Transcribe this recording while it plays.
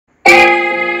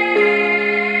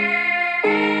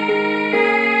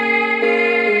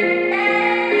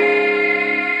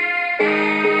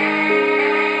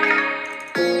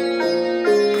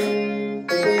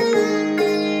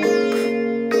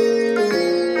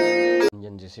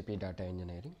GCP Data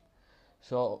Engineering.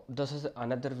 So this is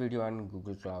another video on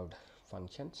Google Cloud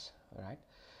Functions, right?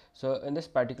 So in this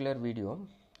particular video,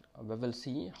 we will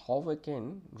see how we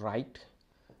can write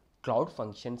cloud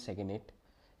functions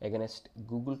against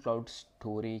Google Cloud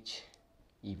Storage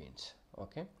events.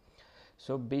 Okay.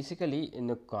 So basically, in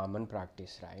a common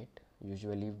practice, right?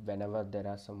 Usually, whenever there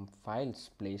are some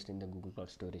files placed in the Google Cloud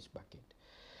Storage bucket,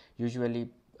 usually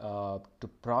to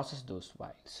process those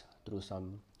files through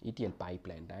some ETL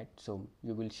pipeline, right? So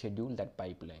you will schedule that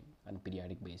pipeline on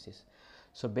periodic basis.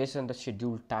 So based on the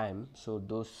scheduled time, so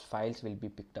those files will be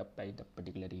picked up by the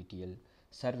particular ETL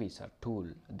service or tool.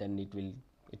 Then it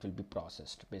will be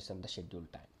processed based on the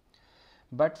scheduled time.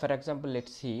 But for example,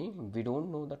 let's see, we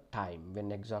don't know the time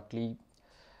when exactly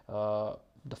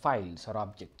the files or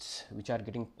objects which are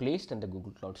getting placed in the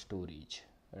Google Cloud Storage,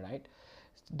 right?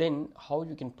 Then how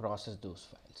you can process those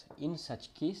files in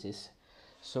such cases.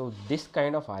 So this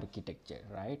kind of architecture,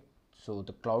 right? So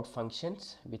the cloud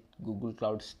functions with Google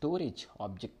Cloud Storage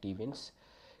object events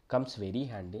comes very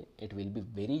handy. It will be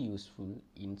very useful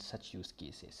in such use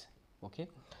cases. Okay,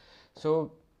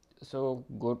 so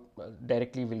go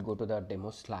directly, we'll go to the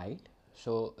demo slide.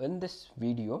 So in this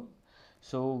video,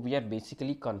 so we are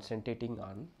basically concentrating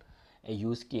on a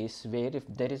use case where if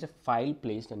there is a file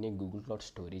placed on a Google Cloud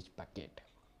Storage bucket,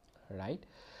 right?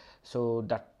 So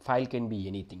that file can be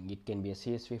anything. It can be a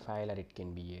CSV file, or it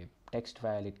can be a text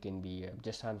file, it can be a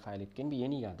JSON file, it can be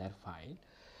any other file.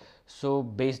 So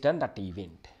based on that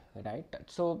event, right?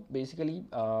 So basically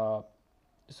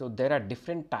so there are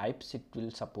different types it will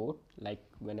support, like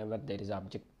whenever there is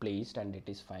object placed and it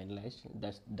is finalized,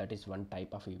 that is one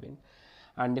type of event.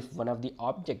 And if one of the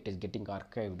object is getting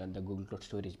archived on the Google Cloud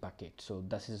Storage bucket, so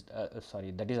this is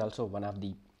that is also one of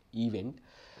the event.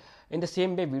 In the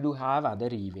same way, we do have other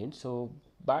events. So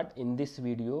but in this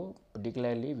video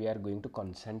particularly, we are going to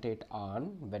concentrate on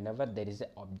whenever there is an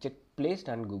object placed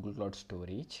on Google Cloud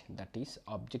Storage, that is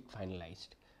object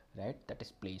finalized, right, that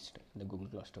is placed in the Google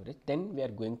Cloud Storage. Then we are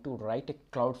going to write a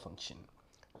cloud function,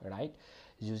 right,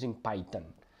 using Python.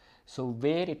 So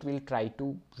where it will try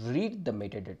to read the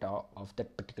metadata of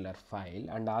that particular file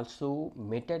and also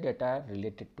metadata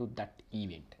related to that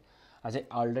event. As I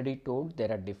already told,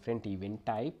 there are different event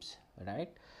types, right?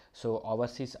 So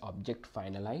ours is object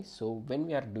finalized. So when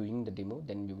we are doing the demo,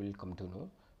 then we will come to know,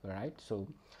 right? So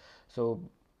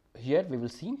here we will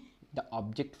see the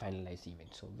object finalized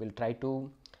event. So we'll try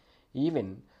to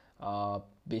even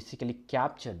basically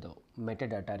capture the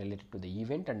metadata related to the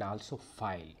event and also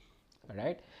file,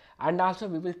 right? And also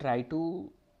we will try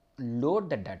to load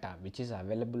the data which is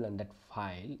available on that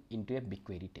file into a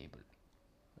BigQuery table,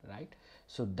 right?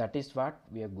 So that is what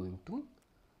we are going to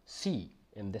see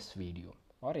in this video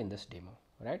or in this demo,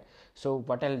 right? So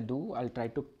what I'll do, I'll try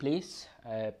to place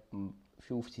a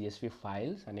few CSV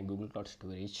files on a Google Cloud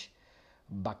Storage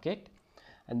bucket,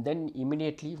 and then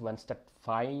immediately once that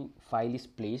file is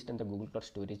placed in the Google Cloud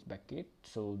Storage bucket,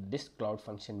 so this cloud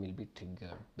function will be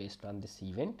triggered based on this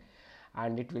event,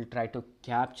 and it will try to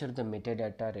capture the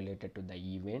metadata related to the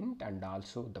event and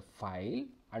also the file,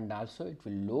 and also it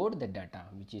will load the data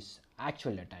which is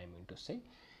actual data, I mean to say,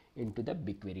 into the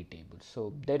BigQuery table.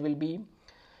 So there will be,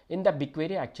 in the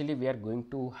BigQuery actually we are going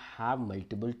to have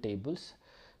multiple tables.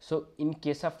 So in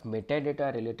case of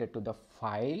metadata related to the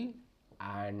file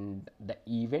and the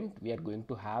event, we are going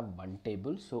to have one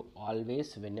table. So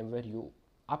always whenever you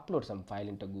upload some file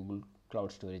into Google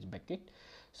Cloud Storage bucket,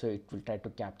 so it will try to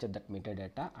capture that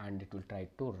metadata and it will try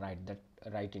to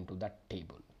write into that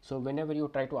table. So whenever you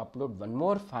try to upload one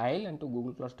more file into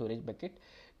Google Cloud Storage bucket,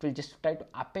 it will just try to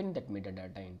append that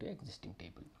metadata into existing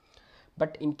table.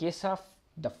 But in case of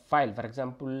the file, for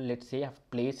example, let's say I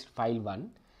have placed file 1,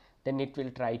 then it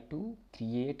will try to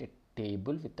create a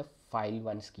table with the file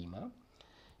 1 schema.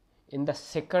 In the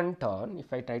second turn,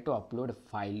 if I try to upload a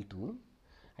file 2,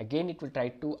 again it will try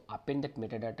to append that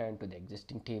metadata into the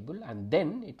existing table, and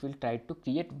then it will try to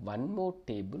create one more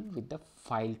table with the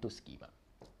file 2 schema,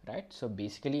 right? So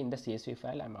basically in the CSV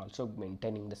file, I'm also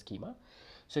maintaining the schema.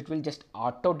 So it will just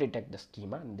auto detect the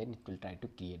schema, and then it will try to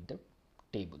create the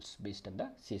tables based on the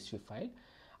CSV file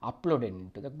uploaded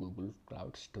into the Google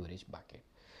Cloud Storage bucket.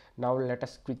 Now let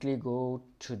us quickly go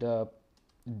to the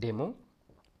demo.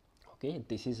 Okay,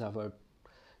 this is our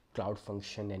cloud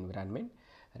function environment,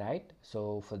 right?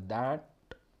 So for that,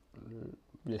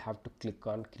 we'll have to click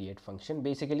on create function.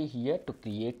 Basically here, to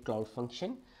create cloud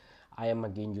function, I am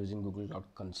again using Google Cloud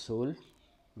Console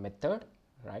method,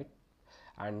 right?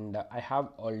 And I have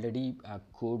already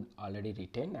code already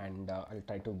written, and I'll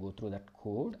try to go through that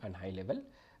code on high level,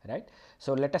 right?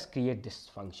 So let us create this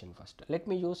function first. Let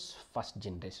me use first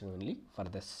generation only for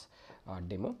this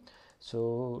demo.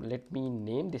 So let me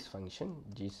name this function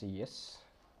GCS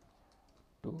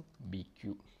to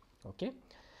BQ. Okay,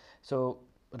 so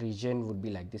region would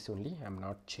be like this only, I'm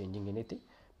not changing anything.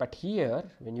 But here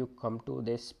when you come to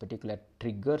this particular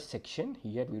trigger section,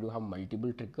 here we do have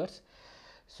multiple triggers.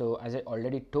 So as I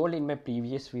already told in my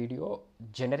previous video,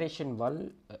 generation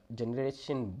 1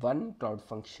 cloud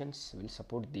functions will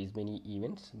support these many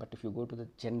events, but if you go to the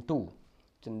gen 2,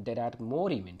 then there are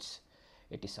more events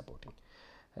it is supporting.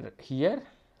 Here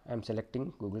I am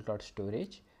selecting Google Cloud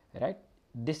Storage, right?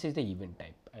 This is the event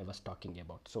type I was talking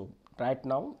about. So right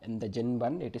now in the gen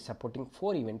 1 it is supporting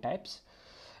 4 event types.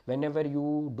 Whenever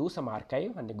you do some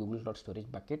archive on the Google Cloud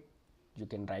Storage bucket, you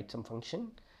can write some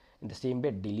function. In the same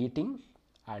way, deleting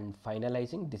and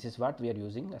finalizing, this is what we are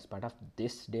using as part of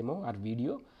this demo or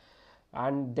video.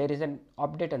 And there is an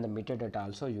update on the metadata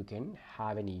also. You can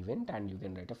have an event and you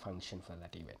can write a function for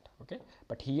that event. Okay,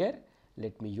 but here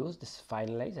let me use this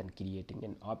finalize and creating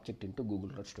an object into Google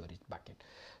Cloud Storage bucket.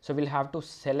 So we'll have to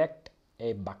select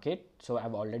a bucket. So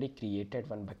I've already created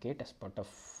one bucket as part of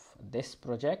this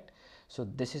project. So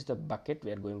this is the bucket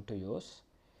we are going to use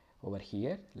over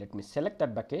here. Let me select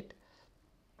that bucket.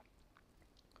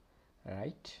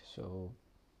 Right, so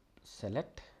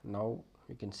select. Now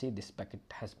you can see this bucket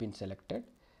has been selected.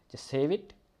 Just save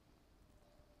it.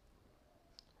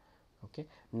 Okay,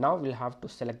 now we'll have to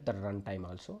select the runtime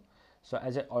also. So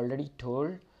as I already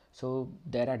told, so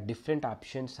there are different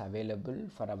options available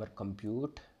for our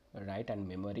compute, right, and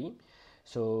memory.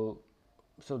 So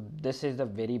this is the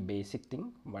very basic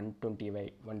thing, 120 by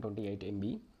 128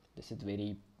 MB. This is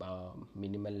very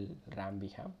minimal RAM we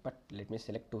have, but let me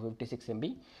select 256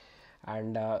 MB,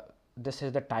 and this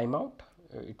is the timeout.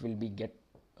 It will be get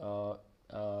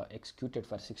executed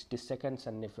for 60 seconds,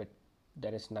 and if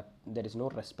there is no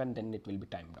response, then it will be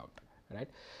timed out, right?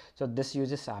 So this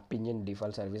uses App Engine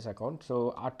default service account.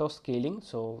 So auto scaling,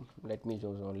 so let me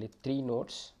use only 3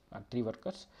 nodes or 3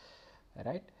 workers,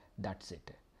 right? That's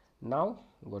it. Now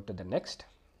go to the next.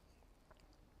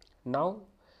 Now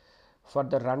for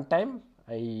the runtime,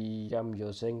 I am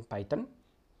using Python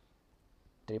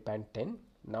 3.10.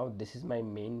 Now this is my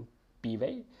main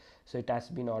py. So it has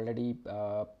been already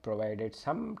provided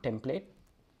some template,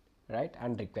 right,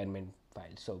 and requirement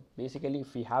file. So basically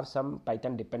if we have some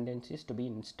Python dependencies to be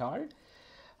installed,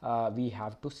 we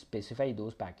have to specify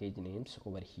those package names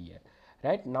over here.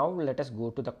 Right, now let us go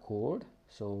to the code.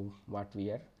 So what we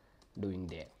are doing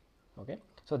there. Okay,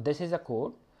 so this is a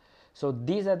code. So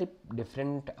these are the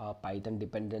different Python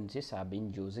dependencies I've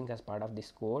been using as part of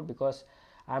this code, because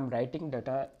I'm writing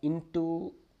data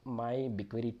into my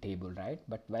BigQuery table, right?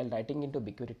 But while writing into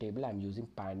BigQuery table, I'm using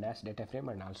pandas data frame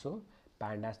and also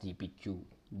pandas GPQ,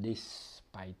 this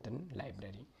Python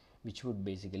library, which would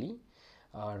basically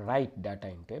write data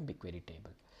into a BigQuery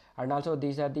table. And also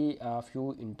these are the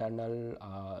few internal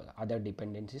other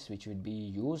dependencies which would be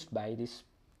used by this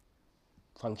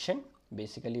function.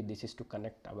 Basically this is to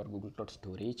connect our Google Cloud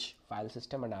Storage file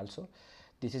system, and also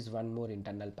this is one more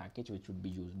internal package which would be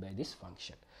used by this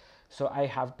function. So I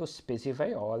have to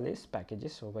specify all these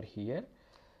packages over here,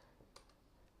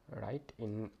 right,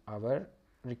 in our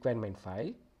requirement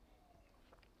file,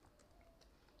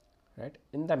 right.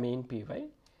 In the main py,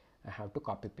 I have to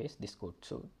copy paste this code.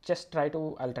 So just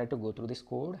I'll try to go through this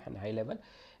code and high level.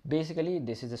 Basically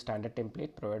this is a standard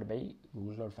template provided by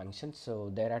Google Cloud Functions.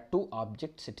 So there are 2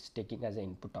 objects it's taking as an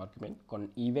input argument,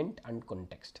 event and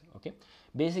context. Okay,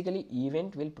 basically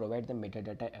event will provide the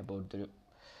metadata about the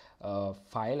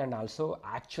file and also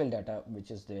actual data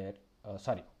which is there,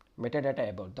 metadata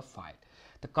about the file.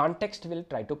 The context will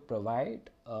try to provide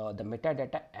the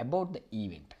metadata about the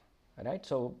event, right?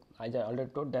 So as I already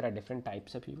told, there are different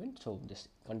types of events. So this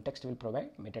context will provide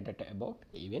metadata about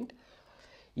event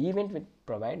will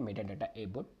provide metadata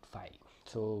about file.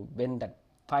 So when that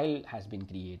file has been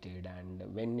created and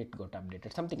when it got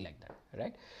updated, something like that,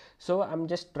 right? So I'm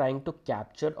just trying to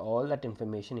capture all that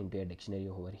information into a dictionary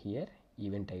over here.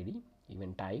 Event ID,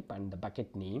 event type, and the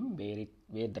bucket name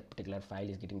where that particular file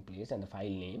is getting placed, and the file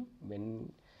name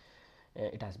when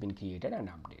it has been created and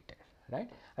updated, right?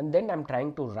 And then I'm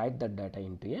trying to write that data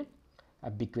into a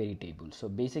BigQuery table. So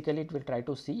basically it will try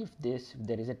to see if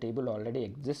there is a table already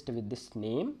exists with this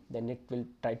name, then it will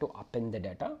try to append the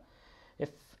data. If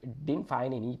it didn't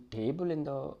find any table in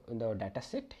the data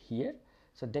set here,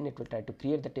 so then it will try to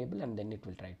create the table, and then it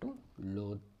will try to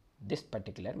load this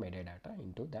particular metadata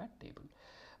into that table.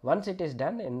 Once it is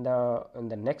done, in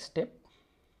the next step,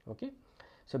 okay,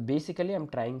 so basically I'm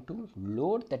trying to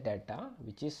load the data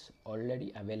which is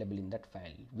already available in that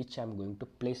file, which I'm going to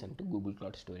place into Google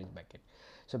Cloud Storage bucket.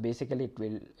 So basically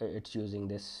it's using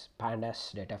this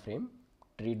pandas data frame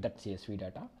to read that CSV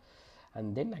data,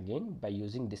 and then again by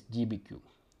using this gbq,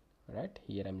 right?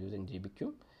 Here I'm using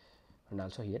gbq and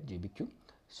also here gbq.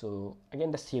 So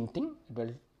again the same thing,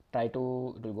 it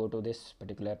will go to this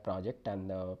particular project and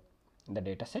the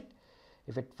data set.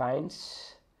 If it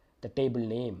finds the table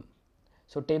name,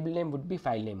 so table name would be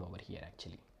file name over here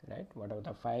actually, right? Whatever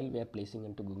the file we are placing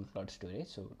into Google Cloud Storage,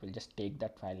 so it will just take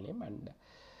that file name and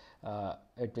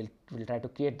it will try to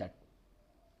create that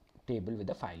table with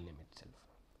the file name itself.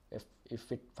 If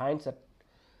it finds a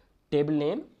table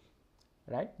name,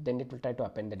 right, then it will try to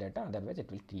append the data, otherwise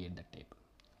it will create the table,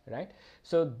 right?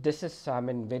 So this is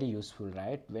very useful,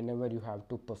 right? Whenever you have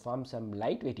to perform some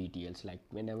lightweight ETLs, like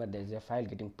whenever there is a file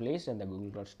getting placed in the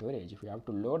Google Cloud Storage, if you have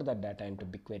to load that data into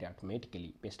BigQuery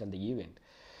automatically based on the event,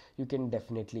 you can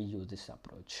definitely use this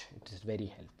approach. It is very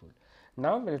helpful.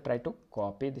 Now we'll try to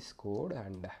copy this code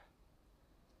and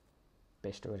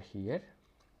paste over here,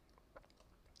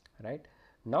 right?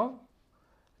 Now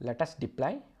let us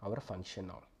deploy our function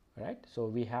now, right? So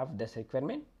we have this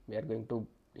requirement, we are going to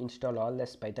install all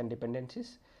this Python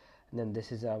dependencies, and then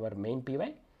this is our main py.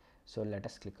 So let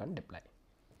us click on deploy,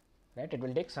 right? It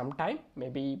will take some time,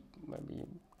 maybe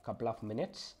couple of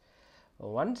minutes.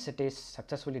 Once it is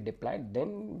successfully deployed,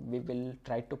 then we will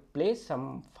try to place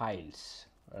some files,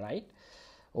 right,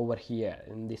 over here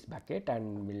in this bucket,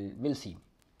 and we'll see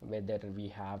whether we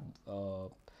have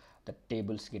the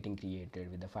tables getting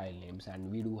created with the file names,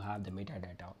 and we do have the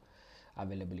metadata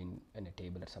available in a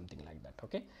table or something like that.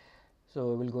 Okay,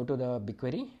 so we'll go to the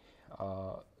BigQuery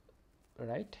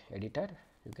right editor.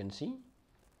 You can see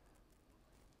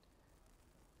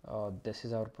this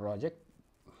is our project.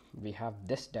 We have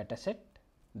this data set.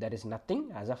 There is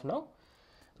nothing as of now.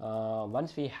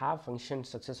 Once we have function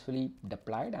successfully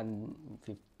deployed and if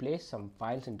we place some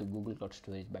files into Google Cloud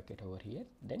Storage bucket over here,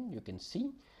 then you can see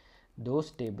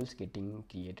those tables getting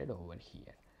created over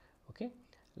here. Okay,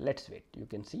 let's wait. You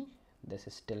can see this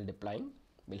is still deploying.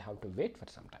 We'll have to wait for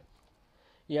some time.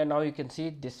 Yeah, now you can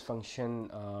see this function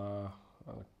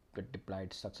got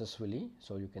deployed successfully.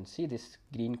 So you can see this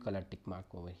green color tick mark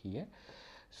over here.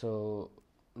 So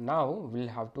now we'll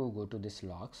have to go to this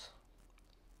logs,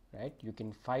 right? You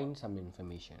can find some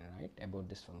information, right, about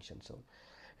this function. So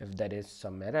if there is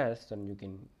some errors, then you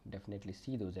can definitely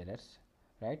see those errors,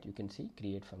 right? You can see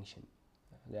create function.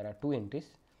 There are 2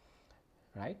 entries,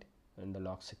 right, in the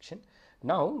log section.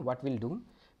 Now what we'll do,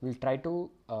 we'll try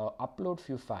to upload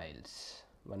few files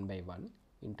one by one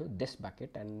into this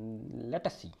bucket, and let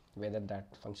us see whether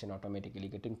that function automatically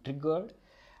getting triggered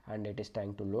and it is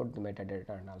trying to load the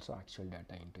metadata and also actual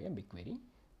data into a BigQuery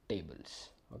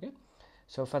tables. Okay,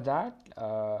 so for that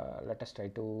let us try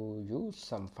to use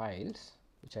some files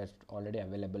which are already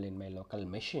available in my local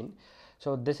machine.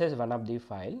 So this is one of the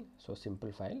file, so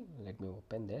simple file. Let me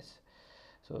open this.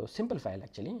 So simple file,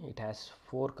 actually it has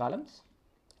 4 columns,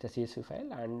 the CSV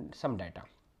file, and some data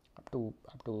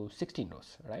up to 16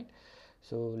 rows, right?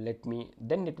 So let me,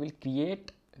 then it will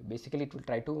create, basically it will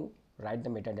try to write the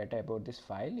metadata about this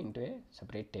file into a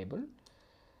separate table,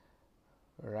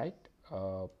 right?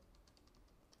 Over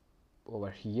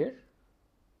here,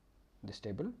 this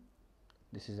table,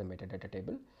 this is a metadata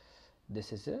table,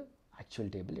 this is a actual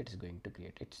table it is going to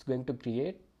create. It's going to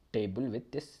create table with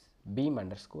this beam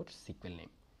underscore SQL name.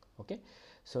 Okay,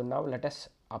 so now let us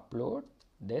upload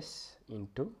this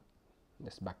into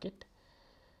this bucket.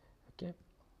 Okay,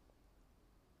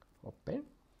 open.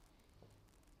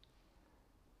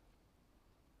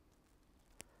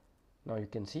 Now you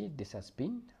can see this has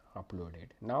been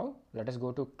uploaded. Now let us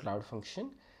go to Cloud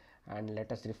Function and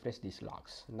let us refresh these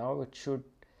logs. Now it should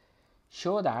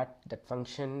show that that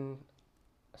function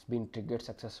has been triggered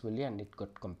successfully and it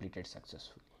got completed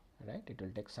successfully, right? It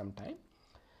will take some time.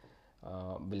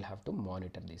 We'll have to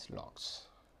monitor these logs,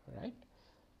 right?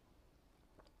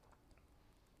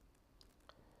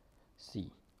 See,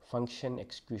 function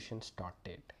execution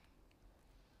started.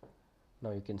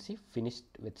 Now you can see finished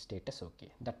with status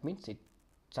OK. That means it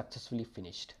successfully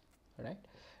finished, right?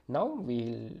 Now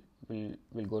we'll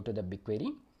go to the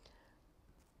BigQuery,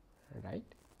 right?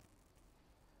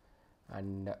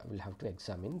 And we'll have to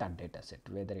examine that data set,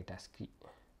 whether it has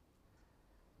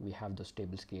we have those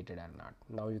tables created or not.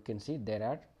 Now you can see there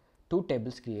are 2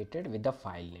 tables created with the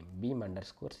file name beam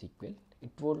underscore SQL.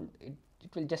 It will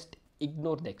just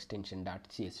ignore the extension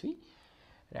 .csv,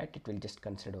 right? It will just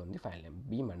consider only file name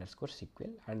beam underscore SQL,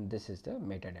 and this is the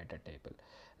metadata table.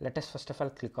 Let us first of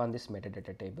all click on this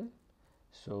metadata table.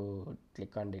 So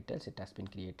click on details, it has been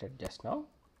created just now,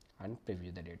 and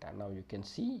preview the data. Now you can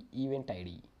see event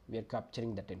ID, we are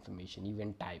capturing that information.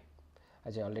 Event type,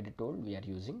 as I already told, we are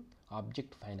using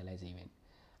object finalize event,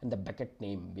 and the bucket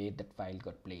name where that file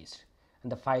got placed,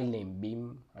 and the file name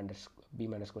beam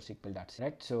underscore SQL dot c,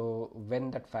 right. So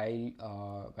when that file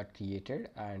got created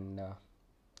and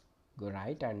go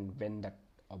right, and when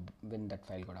that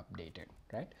file got updated,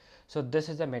 right. So this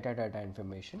is the metadata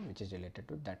information which is related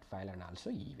to that file and also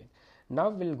event. Now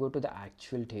we'll go to the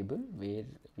actual table where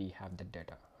we have the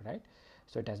data, right.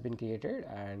 So it has been created,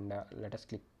 and let us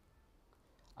click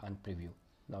on preview.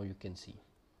 Now you can see,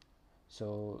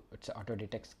 so it's auto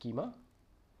detect schema,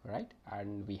 right,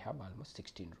 and we have almost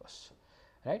 16 rows,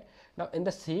 right. Now in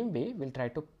the same way we'll try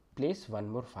to place one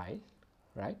more file,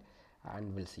 right,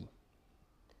 and we'll see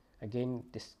again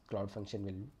this cloud function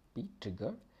will be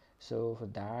triggered. So for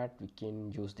that we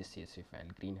can use this CSV file,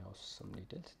 greenhouse some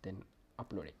details, then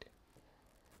upload it.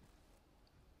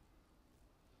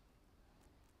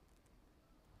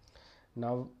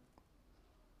 Now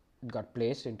it got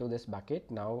placed into this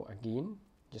bucket. Now again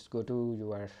just go to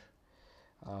your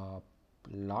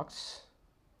logs,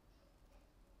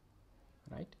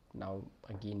 right. Now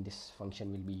again this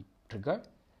function will be triggered.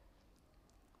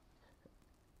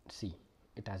 See,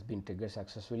 it has been triggered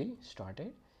successfully,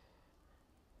 started.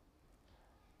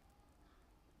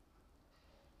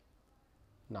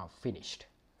 Now finished,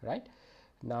 right.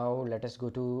 Now let us go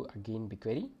to again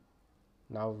BigQuery.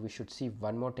 Now we should see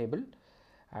one more table,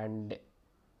 and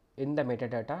in the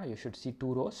metadata you should see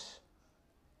 2 rows.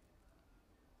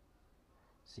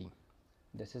 See,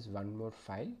 this is one more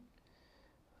file,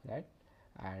 right,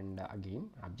 and again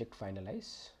object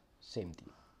finalize, same thing,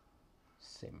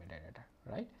 same metadata,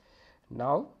 right.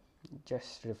 Now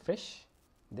just refresh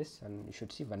this and you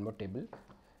should see one more table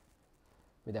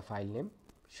with a file name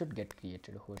should get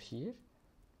created over here,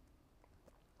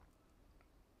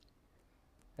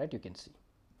 right. You can see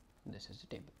this is the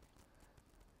table,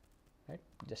 right.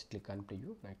 Just click on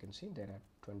preview. I can see there are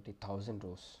 20,000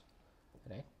 rows,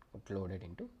 right, loaded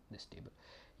into this table.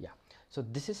 Yeah, so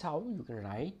this is how you can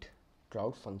write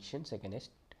cloud functions against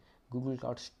Google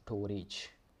Cloud Storage,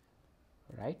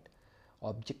 right,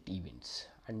 object events,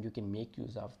 and you can make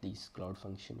use of these cloud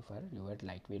function for your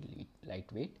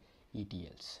lightweight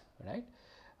ETLs, right.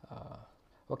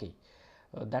 Okay,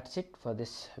 that's it for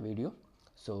this video.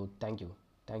 So thank you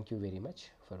very much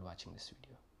for watching this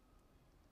video.